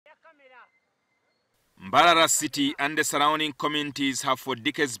Mbarara city and the surrounding communities have for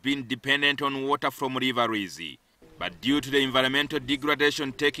decades been dependent on water from River Rwizi. But due to the environmental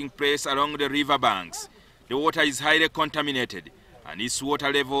degradation taking place along the river banks, the water is highly contaminated and its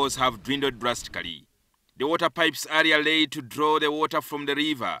water levels have dwindled drastically. The water pipes earlier laid to draw the water from the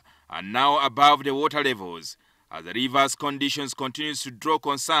river are now above the water levels, as the river's conditions continues to draw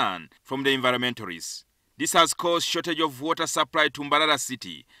concern from the environmentalists. This has caused shortage of water supply to Mbarara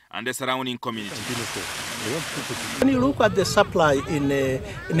city and the surrounding community. When you look at the supply in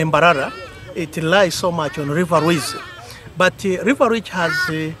Mbarara, it relies so much on River Rwizi. But River Rwizi has,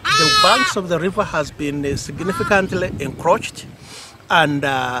 the banks of the river has been significantly encroached. And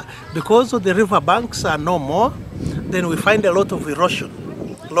because of the river banks are no more, then we find a lot of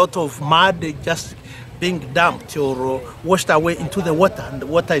erosion, a lot of mud just being dumped or washed away into the water, and the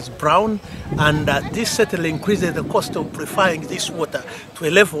water is brown, and this certainly increases the cost of purifying this water to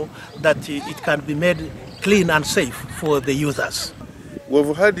a level that it can be made clean and safe for the users.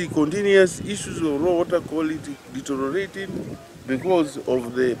 We've had continuous issues of raw water quality deteriorating because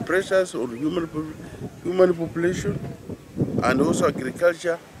of the pressures on human population and also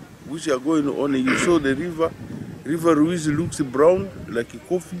agriculture which are going on. You saw the river Rwizi looks brown like a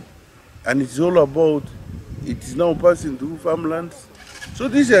coffee, and it's all about, it is now passing through farmlands. So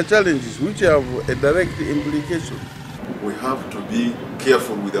these are challenges which have a direct implication. We have to be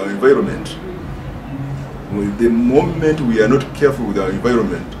careful with our environment. The moment we are not careful with our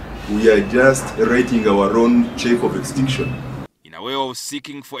environment, we are just writing our own check of extinction. In a way of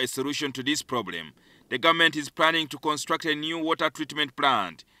seeking for a solution to this problem, the government is planning to construct a new water treatment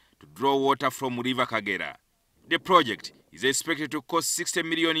plant to draw water from River Kagera. The project is expected to cost 60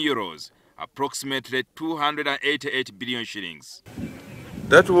 million euros, approximately 288 billion shillings.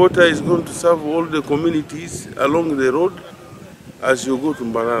 That water is going to serve all the communities along the road as you go to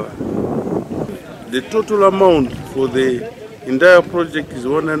Mbarara. The total amount for the entire project is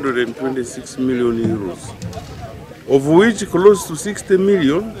 126 million euros, of which close to 60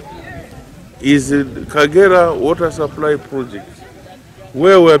 million is the Kagera water supply project,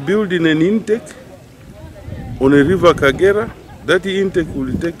 where we are building an intake on a river Kagera. That intake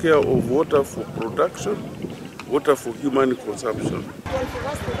will take care of water for production, water for human consumption.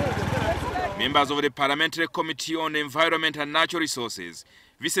 Members of the Parliamentary Committee on Environment and Natural Resources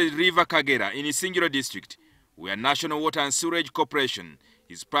visited River Kagera in Isingiro district, where National Water and Sewerage Corporation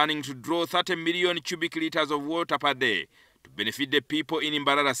is planning to draw 30 million cubic liters of water per day to benefit the people in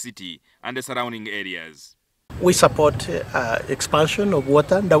Mbarara city and the surrounding areas. We support expansion of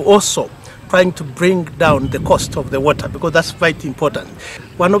water and also trying to bring down the cost of the water, because that's quite important.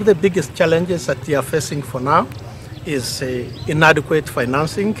 One of the biggest challenges that we are facing for now is inadequate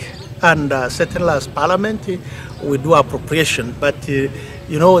financing, and certainly as Parliament we do appropriation, but you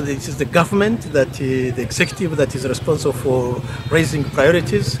know, this is the government, the executive that is responsible for raising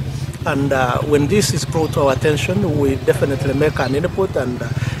priorities, and when this is brought to our attention, we definitely make an input, and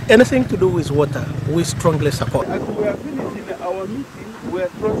anything to do with water, we strongly support. As we are finishing our meeting, we are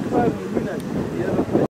transferring